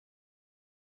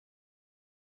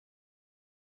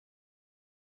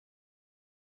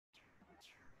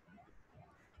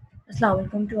अस्सलाम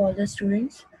वालेकुम to all the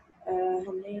students.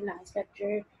 हमने लास्ट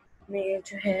लेक्चर में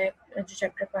जो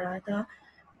चैप्टर पढ़ा था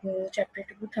वो चैप्टर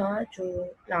 2 था जो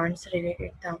प्लांट्स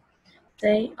रिलेटेड था।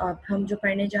 सही, अब हम जो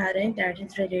पढ़ने जा रहे हैं दैट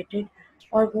इज़ रिलेटेड,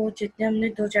 और वो जितने हमने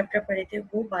 2 चैप्टर पढ़े थे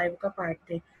वो बायो का पार्ट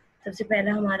थे। सबसे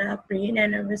पहला हमारा ब्रेन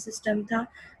एंड नर्वस सिस्टम था,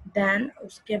 दैन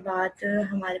उसके बाद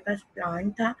हमारे पास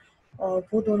प्लांट था और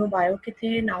वो दोनों बायो के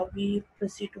थे। Now we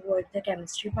proceed towards the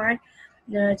chemistry part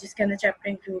जिसके अंदर चैप्टर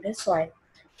इंक्लूड है सॉइल।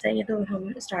 सही है, तो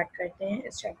हम स्टार्ट करते हैं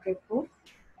इस चैप्टर को।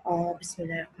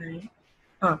 बिस्मिल्लाह।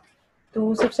 हाँ,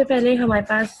 तो सबसे पहले हमारे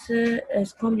पास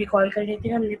इसको हम रिकॉल कर लेते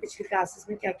हैं हमने पिछली क्लासेस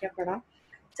में क्या क्या पढ़ा।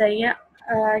 सही है,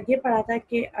 ये पढ़ा था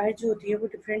कि अर्थ जो होती है वो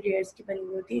डिफरेंट लेयर्स की बनी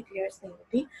हुई होती है, लेयर्स नहीं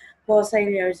होती, बहुत सारी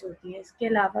लेयर्स होती हैं। इसके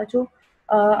अलावा जो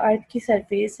अर्थ की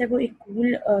सरफेस है वो एक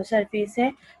कूल सरफेस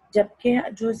है, जबकि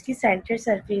जो इसकी सेंटर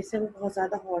सरफेस है वो बहुत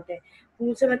ज़्यादा हॉट है।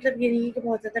 कूल से मतलब ये नहीं है कि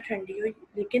बहुत ज़्यादा ठंडी हो,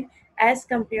 लेकिन as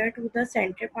compare to the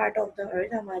centre part of the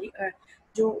earth, हमारी अर्थ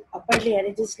जो अपर लेयर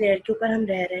है, जिस लेयर के ऊपर हम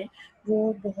रह रहे हैं,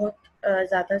 वो बहुत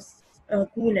ज़्यादा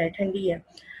कूल है, ठंडी है।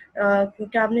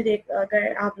 क्योंकि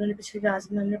अगर आप लोगों ने पिछली क्लास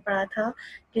में हमने पढ़ा था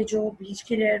कि जो बीच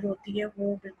की लेयर होती है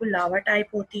वो बिल्कुल लावा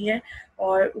टाइप होती है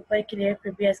और ऊपर की लेयर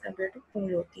फिर भी एज़ कम्पेयर टू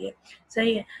कूल होती है।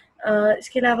 सही है।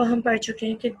 इसके अलावा हम पढ़ चुके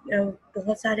हैं कि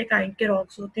बहुत सारे काइंड के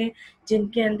रॉक्स होते हैं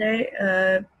जिनके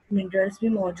अंदर मिनरल्स भी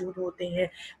मौजूद होते हैं,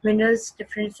 मिनरल्स,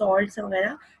 डिफरेंट सॉल्ट्स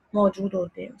वगैरह मौजूद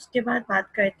होते हैं। उसके बाद बात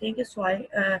करते हैं कि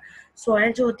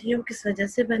सॉइल जो होती है वो किस वजह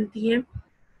से बनती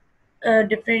है।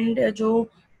 डिफरेंट जो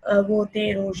वो होते हैं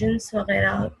इरोजन्स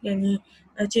वगैरह, यानी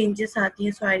चेंजेस आती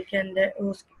हैं सॉइल के अंदर,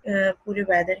 उस पूरे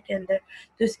वेदर के अंदर,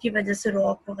 तो इसकी वजह से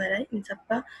रॉक वगैरह इन सब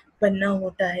का बनना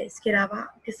होता है। इसके अलावा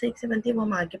किस तरीके से बनती है वो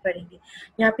हम आगे पढ़ेंगे।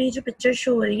 यहाँ पे ये जो पिक्चर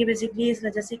शो हो रही है बेसिकली इस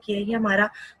वजह से कि ये हमारा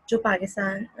जो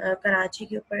पाकिस्तान कराची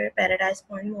के ऊपर पैराडाइज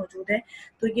पॉइंट मौजूद है,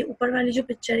 तो ये ऊपर वाली जो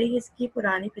पिक्चर है ये इसकी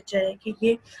पुरानी पिक्चर है कि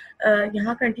ये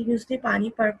यहाँ कंटिन्यूसली पानी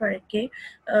पड़ पड़ के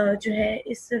जो है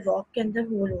इस रॉक के अंदर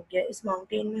होल हो गया, इस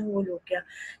माउंटेन में होल हो गया।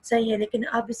 सही है, लेकिन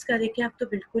अब इसका देखिए अब तो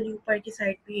बिल्कुल ही ऊपर की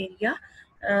साइड भी एरिया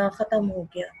ख़त्म हो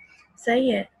गया। सही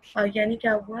है, यानी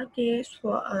क्या हुआ कि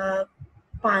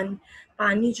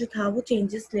पानी जो था वो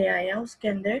चेंजेस ले आया उसके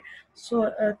अंदर,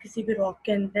 किसी भी रॉक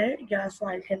के अंदर या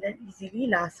सॉइल के अंदर इजीली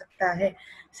ला सकता है।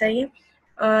 सही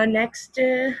है। नेक्स्ट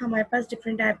हमारे पास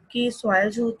डिफरेंट टाइप की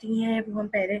सॉइल्स होती हैं, वो हम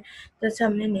पहले जैसे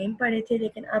हमने नेम पढ़े थे,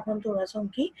 लेकिन अब हम थोड़ा सा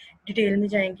उनकी डिटेल में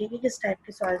जाएंगे कि किस टाइप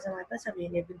की सॉइल्स हमारे पास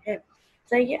अवेलेबल है।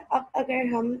 सही है। अब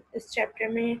अगर हम इस चैप्टर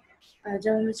में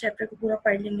जब हम इस चैप्टर को पूरा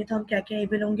पढ़ लेंगे तो हम क्या क्या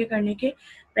एबल होंगे करने के।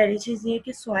 पहली चीज़ ये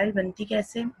कि सॉइल बनती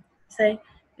कैसे। सही।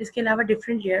 इसके अलावा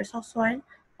डिफरेंट लेयर्स ऑफ सॉइल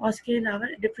और इसके अलावा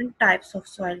डिफरेंट टाइप्स ऑफ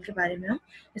सॉइल के बारे में हम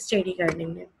स्टडी कर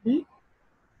लेंगे।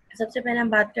 सबसे पहले हम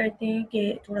बात करते हैं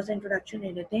कि थोड़ा सा इंट्रोडक्शन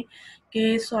ले लेते हैं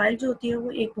कि सॉइल जो होती है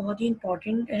वो एक बहुत ही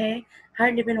इंपॉर्टेंट है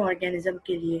हर लिविंग ऑर्गेनिज्म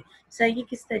के लिए। सही है,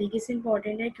 किस तरीके से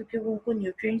इंपॉर्टेंट है, क्योंकि वो उनको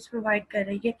न्यूट्रिएंट्स प्रोवाइड कर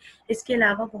रही है। इसके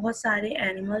अलावा बहुत सारे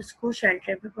एनिमल्स को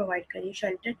शेल्टर भी प्रोवाइड कर रही है,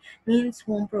 शेल्टर मीन्स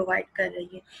होम प्रोवाइड कर रही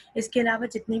है। इसके अलावा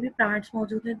जितने भी प्लांट्स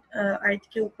मौजूद हैं अर्थ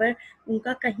के ऊपर,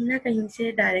 उनका कहीं ना कहीं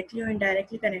से डायरेक्टली और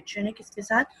इनडायरेक्टली कनेक्शन है, किसके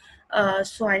साथ,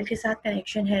 सॉइल के साथ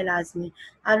कनेक्शन है लाजमी।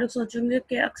 आप लोग सोचेंगे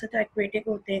कि अक्सर तो एक्वेटिक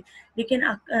होते हैं, लेकिन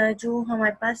जो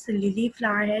हमारे पास लिली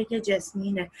फ्लावर है या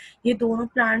जैस्मीन है, ये दोनों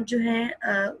प्लांट जो हैं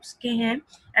उसके हैं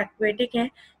एक्वेटिक हैं।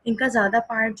 इनका ज़्यादा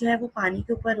पार्ट जो है वो पानी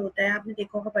के ऊपर होता है। आपने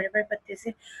देखा होगा बड़े बड़े पत्ते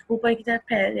से ऊपर की तरफ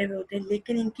फैले हुए होते हैं,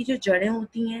 लेकिन इनकी जो जड़ें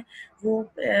होती हैं वो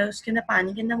उसके अंदर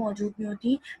पानी के अंदर मौजूद नहीं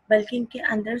होती, बल्कि इनके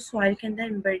अंदर सॉइल के अंदर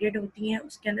एम्बेडेड होती हैं,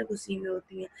 उसके अंदर घुसी हुई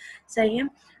होती हैं। सही है।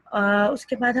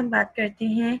 उसके बाद हम बात करते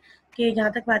हैं कि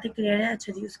यहाँ तक बातें क्लियर है।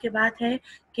 अच्छा जी, उसके बाद है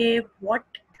कि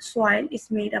what soil is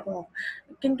made up of,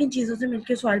 किन किन चीज़ों से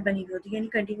मिलकर सॉइल बनी हुई होती है, यानी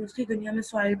कंटिन्यूसली दुनिया में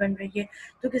सॉइल बन रही है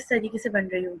तो किस तरीके से बन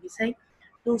रही होगी। सही।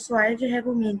 तो सॉइल जो है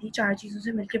वो मेनली 4 चीज़ों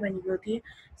से मिलकर बनी हुई होती है।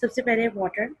 सबसे पहले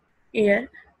water, air,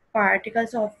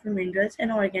 particles of minerals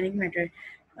and organic matter.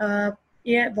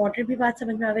 Air, water भी बात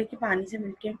समझ में आ गई कि पानी से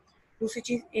मिलके। दूसरी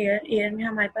चीज़ एयर, एयर में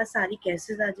हमारे पास सारी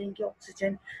गैसेज आ जाएंगी,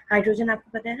 ऑक्सीजन, हाइड्रोजन।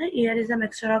 आपको पता है ना, air is a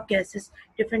mixture of gases,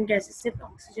 different gases, सिर्फ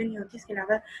ऑक्सीजन नहीं होती, इसके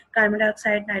अलावा कार्बन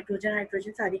डाइऑक्साइड, नाइट्रोजन,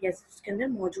 हाइड्रोजन, सारी गैसेस उसके अंदर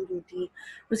मौजूद होती हैं।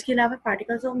 उसके अलावा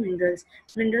पार्टिकल्स ऑफ मिनरल्स,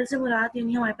 मिनरल से मुराद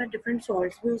यानी हमारे पास डिफरेंट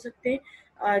सॉल्ट्स भी हो सकते हैं,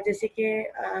 जैसे कि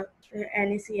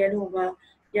NaCl होगा,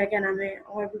 या क्या नाम है,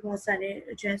 और भी बहुत सारे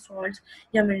जो है सॉल्ट्स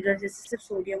या मिनरल, जैसे सिर्फ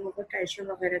सोडियम होगा, कैल्शियम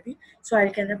वगैरह भी सॉइल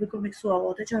के अंदर बिल्कुल मिक्स हुआ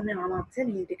होता है, जो हमें आम आँख से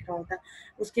नहीं दिख रहा होता।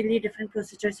 उसके लिए डिफरेंट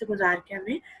प्रोसीजर से गुजार के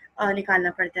हमें निकालना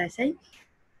पड़ता है। सही।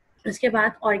 उसके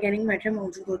बाद ऑर्गेनिक मैटर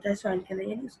मौजूद होता है सॉइल के अंदर,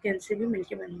 यानी उसके से भी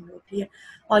मिलके बनी हुई होती है।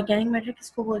 ऑर्गेनिक मैटर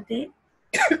किसको बोलते हैं?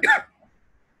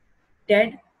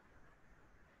 डेड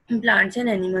प्लांट्स एंड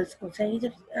एनिमल्स को। सही।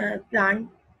 जब प्लांट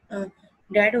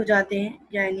डेड हो जाते हैं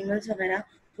या एनिमल्स वगैरह,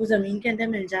 वो ज़मीन के अंदर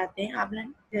मिल जाते हैं। आपने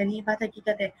यानी ये बात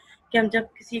हकीकत है कि हम जब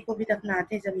किसी को भी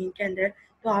दफनाते हैं ज़मीन के अंदर,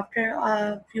 तो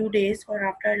आफ्टर फ्यू डेज़ और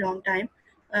आफ्टर लॉन्ग टाइम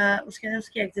उसके अंदर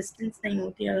उसकी एग्जिस्टेंस नहीं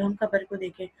होती। अगर हम कब्र को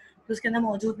देखें तो उसके अंदर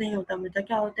मौजूद नहीं होता मुर्दा।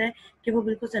 क्या होता है कि वो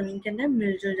बिल्कुल ज़मीन के अंदर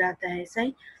मिल-जुल जाता है।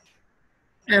 सही।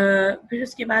 फिर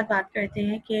उसके बाद बात करते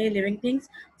हैं कि living things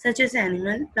such as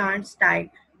animal plants died.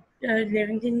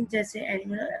 Living thing जैसे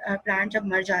एनिमल प्लांट जब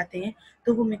मर जाते हैं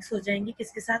तो वो मिक्स हो जाएंगे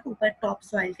किसके साथ, ऊपर टॉप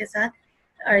सॉइल के साथ,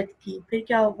 अर्थ की। फिर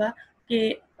क्या होगा कि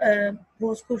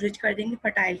वो उसको रिच कर देंगे,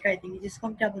 फर्टाइल कर देंगे, जिसको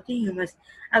हम क्या बोलते हैं, ह्यूमस।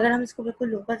 अगर हम इसको बिल्कुल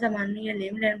लोकल ज़बान में या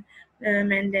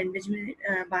मैन लैंग्वेज में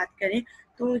बात करें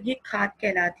तो ये खाद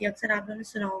कहलाती है। अक्सर आप लोगों ने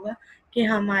सुना होगा कि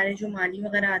हमारे जो माली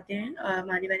वगैरह आते हैं,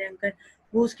 माली वाले अंकल,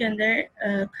 वो उसके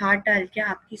अंदर खाद डाल के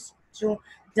आपकी जो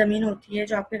ज़मीन होती है,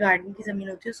 जो आपके गार्डन की ज़मीन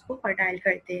होती है, उसको फर्टाइल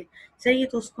करते हैं। सही है,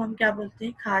 तो उसको हम क्या बोलते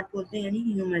हैं, खाद बोलते हैं,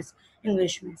 यानी ह्यूमस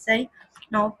इंग्लिश में। सही।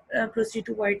 Now proceed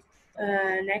to word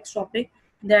next topic,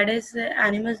 that is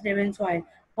animals live in soil.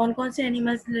 कौन कौन से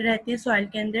एनिमल्स रहते हैं सॉइल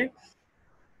के अंदर?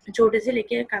 छोटे से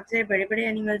लेके काफ़ी सारे बड़े बड़े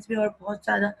एनिमल्स भी और बहुत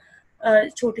ज़्यादा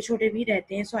छोटे छोटे भी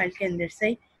रहते हैं सॉइल के अंदर।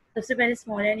 सही। सबसे पहले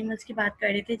स्मॉल एनिमल्स की बात कर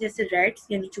रहे थे, जैसे रैट्स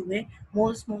यानी चूहे,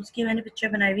 मोल्स, मोल्स की मैंने पिक्चर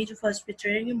बनाई हुई, जो फर्स्ट पिक्चर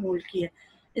है ये मोल की है।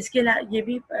 इसके अलावा ये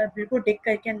भी बिल्कुल डिग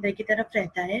करके अंदर की तरफ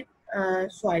रहता है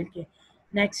सॉइल के।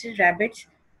 नेक्स्ट रैबिट्स,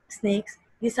 स्नेक्स,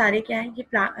 ये सारे क्या है,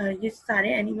 ये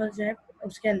सारे एनिमल्स जो है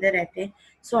उसके अंदर रहते हैं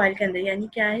सॉइल के अंदर, यानी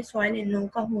क्या है, सॉइल इन लोगों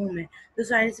का होम है, तो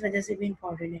सॉइल इस वजह से भी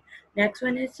इंपॉर्टेंट है। Next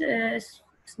one is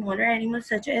smaller animals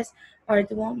such as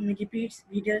earthworm, millipedes,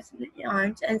 beetles,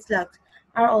 ants and slugs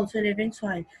are also live in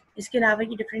soil. इसके अलावा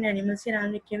ये डिफरेंट एनिमल्स के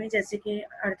नाम लिखे हुए हैं, जैसे कि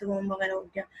अर्थवॉर्म वगैरह हो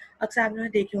गया। अक्सर आप लोगों ने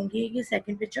देखे होंगे, ये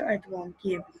सेकंड पिक्चर अर्थवॉर्म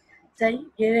की है। सही।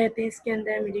 ये रहते हैं इसके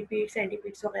अंदर मिलीपीड्स,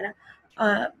 एंटीपीड्स वगैरह,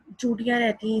 चूटियाँ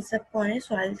रहती हैं, सब कौन है,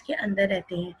 सॉइल के अंदर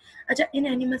रहते हैं। अच्छा, इन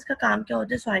एनिमल्स का काम क्या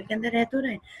होता है, सॉइल के अंदर रह तो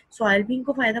रहे, सॉइल भी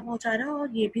इनको फ़ायदा पहुंचा रहा है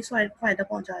और ये भी सॉइल को फ़ायदा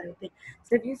पहुंचा रहे होते हैं।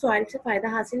 सिर्फ ये सॉइल से फ़ायदा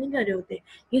हासिल नहीं कर रहे होते,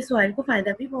 ये सॉइल को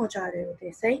फ़ायदा भी पहुंचा रहे होते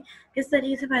हैं। सही। किस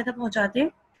तरीके से फ़ायदा पहुंचाते हैं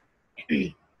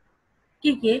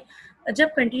कि ये जब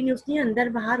कंटिन्यूसली अंदर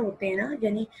बाहर होते हैं ना,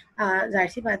 यानी जाहिर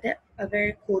सी बात है,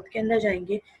 अगर खोद के अंदर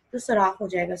जाएंगे तो सुराख हो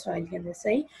जाएगा सॉइल के अंदर।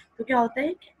 सही। तो क्या होता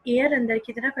है कि एयर अंदर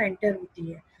की तरफ एंटर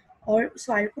होती है और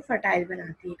सॉइल को फर्टाइल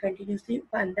बनाती है। कंटिन्यूसली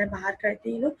अंदर बाहर करते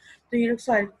हैं ये लोग, तो ये लोग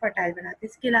सॉइल को फर्टाइल बनाते हैं।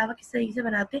 इसके अलावा किस तरीके से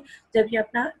बनाते हैं, जब ये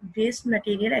अपना वेस्ट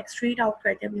मटेरियल एक्सट्रीट आउट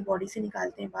करते हैं, अपनी बॉडी से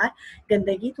निकालते हैं बाहर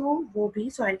गंदगी, तो वो भी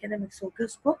सॉइल के अंदर मिक्स होकर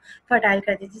उसको फर्टाइल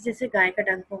कर देती है। जैसे गाय का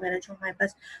डंक वगैरह जो हमारे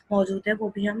पास मौजूद है, वो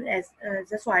भी हम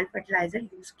as a soil fertiliser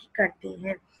use करते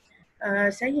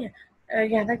हैं। सही है।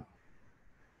 यहाँ तक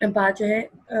बात जो है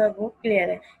वो क्लियर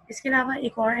है। इसके अलावा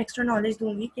एक और एक्स्ट्रा नॉलेज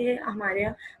दूंगी कि हमारे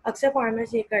यहाँ अक्सर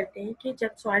फार्मर्स ये करते हैं कि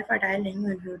जब सॉइल फर्टाइल नहीं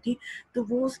हुई होती तो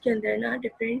वो उसके अंदर ना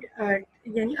डिफरेंट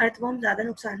यानी अर्थवर्म ज़्यादा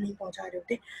नुकसान नहीं पहुंचा रहे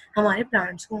होते हमारे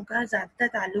प्लांट्स को। उनका ज़्यादातर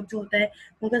ताल्लुक जो होता है,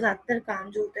 उनका ज़्यादातर काम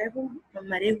जो होता है वो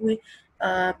मरे हुए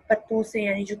पत्तों से,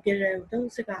 यानी जो गिर रहे होते हैं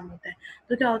उससे काम होता है।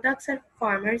 तो क्या होता है, अक्सर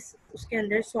फार्मर्स उसके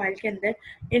अंदर, सॉइल के अंदर,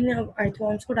 इन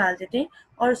अर्थवर्म्स को डाल देते हैं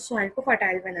और सॉइल को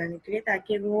फर्टाइल बनाने के लिए,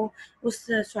 ताकि वो उस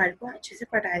सॉइल को अच्छे से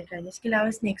फर्टाइल कर दें। इसके अलावा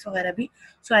स्नेक्स वगैरह भी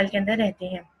सॉइल के अंदर रहते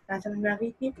हैं। बात समझ में आ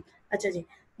गई थी? अच्छा जी।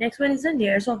 Next one is the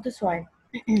layers of the soil.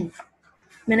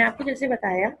 मैंने आपको जैसे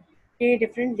बताया कि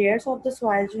different layers of the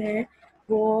soil जो है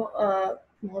वो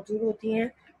मौजूद होती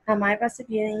हैं। हमारे पास सिर्फ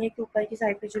ये नहीं है कि ऊपर की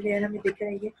साइड पे जो लेयर हमें दिख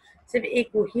रही है सिर्फ एक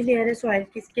वही लेयर है सॉइल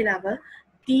की, इसके अलावा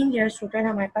 3 लेयर्स टोटल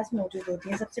हमारे पास मौजूद होती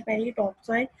हैं। सबसे पहले टॉप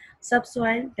सॉइल, सब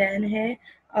सॉइल, देन है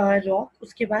रॉक,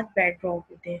 उसके बाद बेड रॉक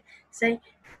होते हैं।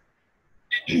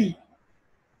 सही।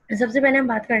 सबसे पहले हम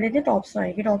बात कर रहे थे टॉप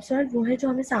सॉइल की। टॉप सॉइल वो है जो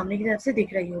हमें सामने की तरफ से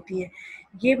दिख रही होती है।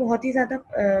 ये बहुत ही ज़्यादा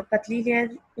पतली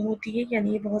लेयर होती है,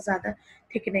 यानी ये बहुत ज़्यादा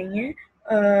थिक नहीं है,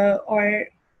 और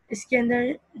इसके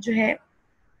अंदर जो है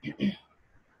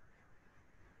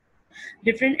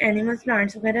डिफरेंट एनिमल्स,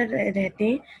 प्लांट्स वगैरह रहते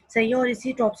हैं। सही है। और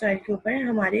इसी टॉप सॉइल के ऊपर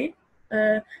हमारे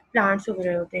प्लांट्स उग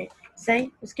रहे होते हैं। सही।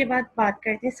 उसके बाद बात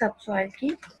करते हैं सब सॉइल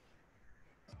की।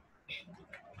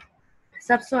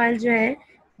 सब सॉइल जो है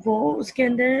वो उसके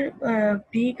अंदर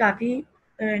भी काफ़ी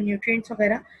न्यूट्रिएंट्स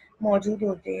वगैरह मौजूद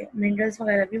होते हैं, मिनरल्स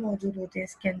वगैरह भी मौजूद होते हैं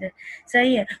इसके अंदर।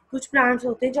 सही है। कुछ प्लांट्स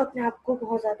होते हैं जो अपने आप को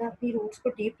बहुत ज़्यादा अपनी रूट्स को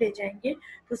डीप ले जाएंगे,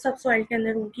 तो सब सॉइल के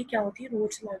अंदर उनकी क्या होती है,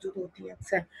 रूट्स मौजूद होती है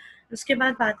अक्सर। उसके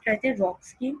बाद बात करते हैं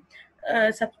रॉक्स की।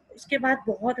 सब उसके बाद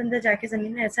बहुत अंदर जाके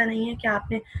ज़मीन में, ऐसा नहीं है कि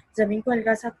आपने ज़मीन को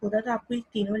हल्का सा खोदा तो आपको ये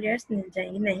तीनों लेयर्स मिल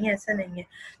जाएंगी, नहीं, ऐसा नहीं है।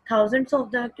 थाउजेंड्स ऑफ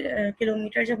द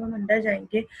किलोमीटर जब हम अंदर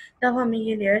जाएंगे तब हमें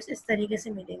ये लेयर्स इस तरीके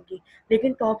से मिलेंगी।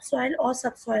 लेकिन टॉप सॉइल और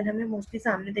सब सॉइल हमें मोस्टली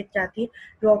सामने दिख जाती है।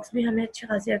 रॉक्स भी हमें अच्छे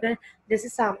खासे, अगर जैसे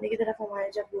सामने की तरफ हमारे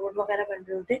जब रोड वगैरह बन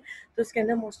रहे होते हैं तो उसके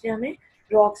अंदर मोस्टली हमें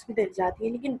रॉक्स भी दिख जाती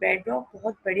है। लेकिन बेड रॉक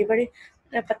बहुत बड़े बड़े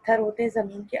पत्थर होते हैं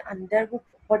ज़मीन के अंदर वो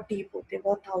बहुत डीप होते हैं,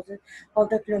 बहुत थाउजेंड ऑफ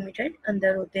द किलोमीटर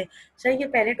अंदर होते हैं। सही, ये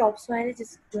पहले टॉप सॉइल है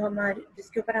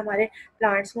जिसके ऊपर हमारे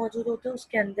प्लांट्स मौजूद होते हैं,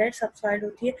 उसके अंदर सब सॉइल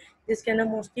होती है जिसके अंदर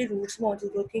मोस्टली रूट्स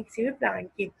मौजूद होती हैं किसी भी प्लांट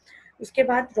की। उसके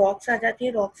बाद रॉक्स आ जाती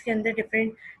है, रॉक्स के अंदर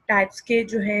डिफरेंट टाइप्स के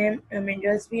जो हैं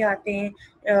मिनरल्स भी आते हैं,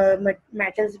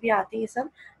 मेटल्स भी आते हैं, ये सब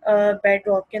बेड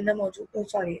रॉक के अंदर मौजूद,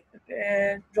 सॉरी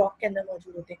रॉक के अंदर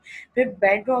मौजूद होते हैं। फिर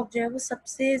बेड रॉक जो है वो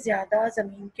सबसे ज़्यादा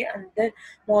ज़मीन के अंदर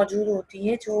मौजूद होती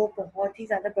है, जो बहुत ही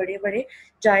ज़्यादा बड़े बड़े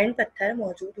जायंट पत्थर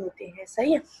मौजूद होते हैं।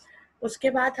 सही है। उसके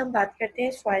बाद हम बात करते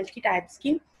हैं सॉइल की टाइप्स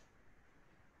की।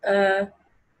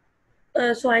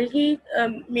 सॉइल की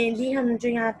मेनली हम जो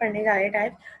यहाँ पढ़ने जा रहे हैं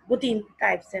टाइप, वो 3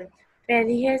 टाइप्स हैं।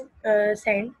 पहली है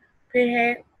सैंड, फिर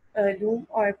है लूम,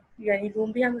 और यानी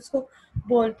लूम भी हम उसको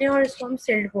बोलते हैं और इसको हम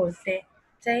सिल्ट बोलते हैं।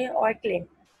 सही है। और क्ले।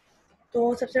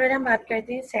 तो सबसे पहले हम बात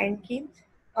करते हैं सैंड की।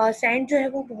 सैंड जो है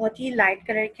वो बहुत ही लाइट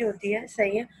कलर की होती है।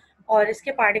 सही है। और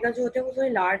इसके पार्टिकल जो होते हैं वो थोड़े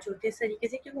लार्ज होते हैं इस तरीके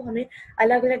से कि वो हमें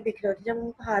अलग अलग दिख रहे होते हैं। जब हम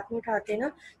उनको हाथ में उठाते हैं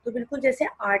ना, तो बिल्कुल जैसे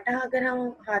आटा अगर हम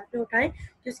हाथ में उठाएं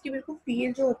तो इसकी बिल्कुल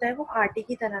फील जो होता है वो आटे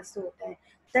की तरह से होता है।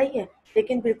 सही है।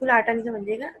 लेकिन बिल्कुल आटा नहीं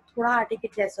समझिएगा, थोड़ा आटे के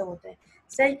जैसा होता है।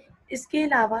 सही। इसके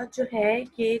अलावा जो है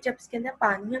ये जब इसके अंदर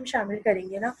पानी हम शामिल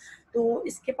करेंगे ना, तो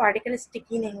इसके पार्टिकल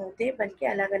स्टिकी नहीं होते बल्कि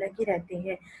अलग अलग ही रहते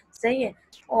हैं। सही है।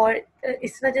 और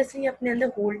इस वजह से ये अपने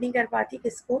अंदर होल्ड नहीं कर पाती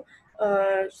किसको,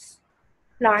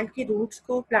 प्लांट की रूट्स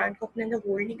को, प्लांट को अपने अंदर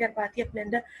होल्ड नहीं कर पाती, अपने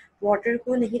अंदर वाटर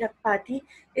को नहीं रख पाती।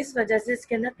 इस वजह से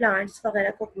इसके अंदर प्लांट्स वगैरह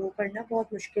को ग्रो करना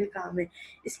बहुत मुश्किल काम है।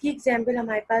 इसकी एग्जांपल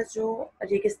हमारे पास जो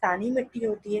रेगिस्तानी मिट्टी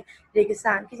होती है,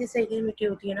 रेगिस्तान की जैसे ये मिट्टी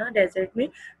होती है ना डेजर्ट में,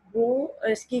 वो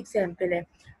इसकी एग्जाम्पल है।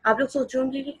 आप लोग सोच रहे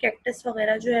होंगे कि कैक्टस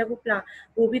वगैरह जो है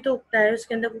वो भी तो उगता है,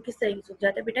 उसके अंदर वो किस तरीके से उग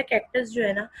जाता है। बेटा कैक्टस जो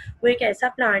है ना, वो एक ऐसा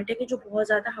प्लांट है कि जो बहुत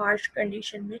ज़्यादा हार्श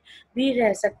कंडीशन में भी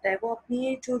रह सकता है। वो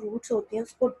अपनी जो रूट्स होती हैं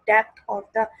उसको डेप्थ ऑफ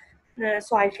द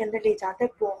सॉइल के अंदर ले जाता है,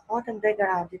 बहुत अंदर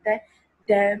गड़ा देता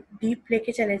है, डीप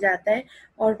लेके चले जाता है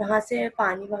और वहाँ से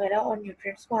पानी वगैरह और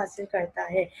न्यूट्रिएंट्स को हासिल करता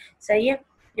है। सही है।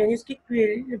 यानी उसकी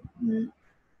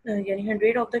यानी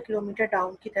 100 ऑफ द किलोमीटर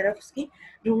डाउन की तरफ उसकी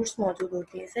रूट्स मौजूद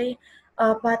होती है। सही।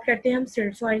 बात करते हैं हम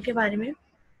सिल्ट सॉइल के बारे में।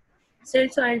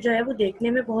 सिल्ट सॉइल जो है वो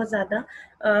देखने में बहुत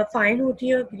ज़्यादा फाइन होती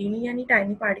है और ग्रीनी यानी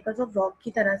टाइनी पार्टिकल्स ऑफ रॉक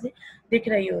की तरह से दिख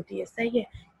रही होती है। सही है।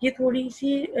 ये थोड़ी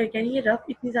सी यानी ये रफ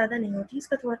इतनी ज़्यादा नहीं होती,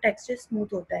 इसका थोड़ा टेक्सचर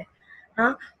स्मूथ होता है।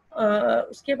 हाँ।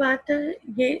 उसके बाद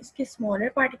ये इसके स्मॉलर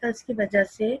पार्टिकल्स की वजह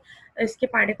से, इसके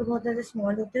पार्टिकल बहुत ज़्यादा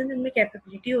स्मॉल होते हैं, उनमें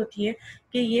कैपेबिलिटी होती है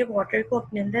कि ये वाटर को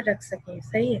अपने अंदर रख सकें।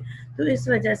 सही है। तो इस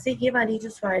वजह से ये वाली जो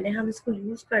सॉइल है हम इसको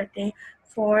यूज़ करते हैं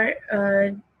फॉर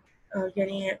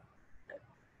यानी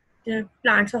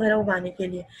प्लांट्स वगैरह उगाने के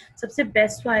लिए। सबसे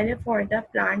बेस्ट सॉइल है फॉर द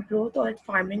प्लांट ग्रोथ, और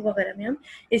फार्मिंग वगैरह में हम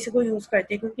इसी को यूज़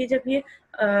करते हैं क्योंकि जब ये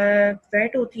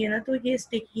वेट होती है ना, तो ये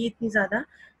स्टिकी इतनी ज़्यादा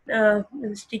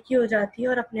स्टिकी हो जाती है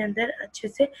और अपने अंदर अच्छे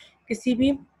से किसी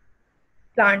भी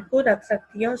प्लांट को रख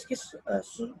सकती है,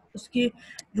 उसकी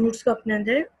रूट्स को अपने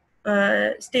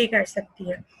अंदर स्टे कर सकती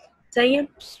है। सही है।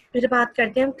 फिर बात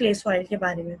करते हैं हम क्ले सॉइल के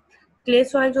बारे में। क्ले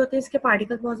सॉइल जो होते हैं इसके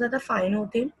पार्टिकल बहुत ज़्यादा फाइन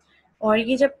होते हैं और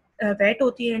ये जब वेट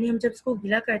होती है, यानी हम जब इसको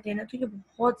गीला करते हैं ना, तो ये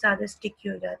बहुत ज़्यादा स्टिकी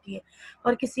हो जाती है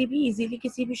और किसी भी इजीली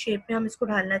किसी भी शेप में हम इसको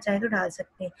ढालना चाहें तो ढाल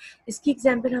सकते हैं। इसकी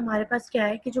एग्जांपल हमारे पास क्या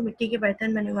है कि जो मिट्टी के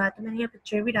बर्तन बने हुए आते हैं, मैंने यहाँ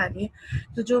पिक्चर भी डाली है,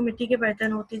 तो जो मिट्टी के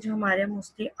बर्तन होते हैं जो हमारे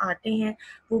मोस्टली आते हैं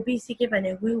वो भी इसी के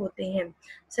बने हुए होते हैं।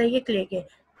 सही है। क्ले के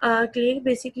क्ले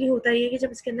बेसिकली होता है ये कि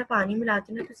जब इसके अंदर पानी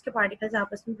मिलाते हैं ना, तो इसके पार्टिकल्स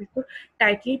आपस में बिल्कुल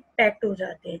टाइटली पैक्ड हो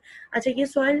जाते हैं। अच्छा, ये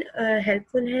सॉइल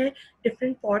हेल्पफुल है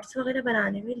डिफरेंट पॉट्स वगैरह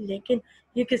बनाने में, लेकिन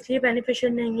ये किस लिए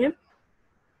बेनिफिशियल नहीं है,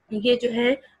 ये जो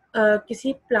है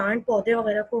किसी प्लांट पौधे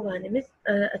वगैरह को उगाने में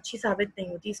अच्छी साबित नहीं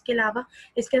होती। इसके अलावा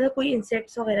इसके अंदर कोई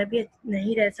इंसेक्ट्स वगैरह भी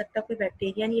नहीं रह सकता, कोई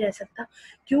बैक्टीरिया नहीं रह सकता।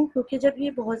 क्यों? क्योंकि जब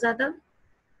ये बहुत ज़्यादा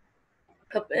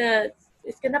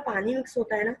इसके अंदर पानी मिक्स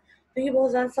होता है ना, तो ये बहुत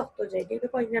ज़्यादा सख्त हो जाएगी। अगर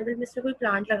फॉर एग्जाम्पल मैं इसमें कोई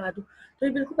प्लांट लगा दूँ तो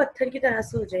ये बिल्कुल पत्थर की तरह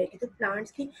से हो जाएगी, तो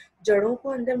प्लांट्स की जड़ों को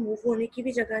अंदर मूव होने की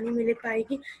भी जगह नहीं मिल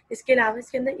पाएगी। इसके अलावा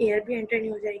इसके अंदर एयर भी एंटर नहीं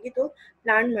हो जाएगी, तो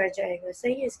प्लांट मर जाएगा।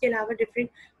 सही है। इसके अलावा डिफरेंट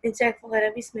इंसेक्ट वगैरह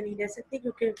भी इसमें नहीं रह सकते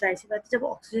क्योंकि जाहिर सी बात है जब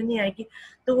ऑक्सीजन नहीं आएगी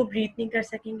तो वो ब्रीथ नहीं कर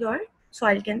सकेंगे और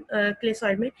सॉइल के क्ले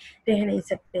सॉइल में रह नहीं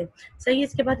सकते। सही है।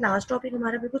 इसके बाद लास्ट टॉपिक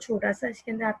हमारा बिल्कुल छोटा सा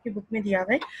इसके अंदर आपकी बुक में दिया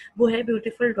हुआ है, वो है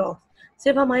ब्यूटीफुल रॉक्स।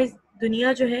 सिर्फ हमारी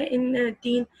दुनिया जो है इन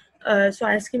 3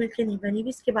 सॉइल्स की मिलकर नहीं बनी हुई,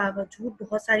 इसके बावजूद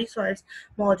बहुत सारी सॉइल्स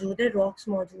मौजूद है, रॉक्स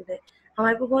मौजूद है।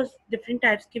 हमारे पास बहुत डिफरेंट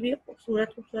टाइप्स के भी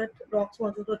खूबसूरत खूबसूरत रॉक्स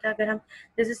मौजूद होते हैं। अगर हम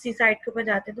जैसे सी साइड के ऊपर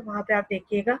जाते हैं तो वहाँ पे आप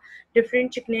देखिएगा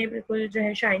डिफरेंट चिकने बिल्कुल जो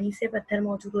है शाइनी से पत्थर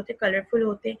मौजूद होते हैं, कलरफुल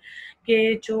होते हैं,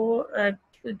 कि जो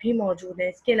भी मौजूद हैं।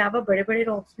 इसके अलावा बड़े बड़े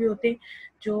रॉक्स भी होते हैं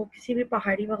जो किसी भी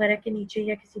पहाड़ी वगैरह के नीचे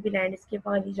या किसी भी लैंडस्केप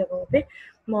वाली जगहों पे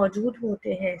मौजूद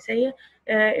होते हैं। सही है,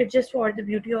 it's just for the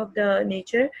beauty of the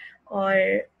nature.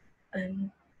 और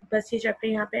बस ये चैप्टर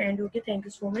यहाँ पे एंड हो गया। Thank you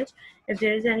so much. If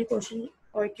there is any question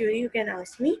और Curie you can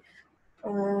ask me.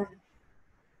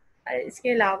 इसके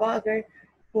अलावा अगर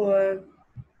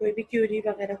कोई भी क्यूरी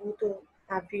वगैरह हो तो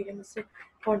आप भी मुझसे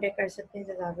कॉन्टेक्ट कर सकते हैं।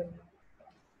 जज़ाकल्लाह।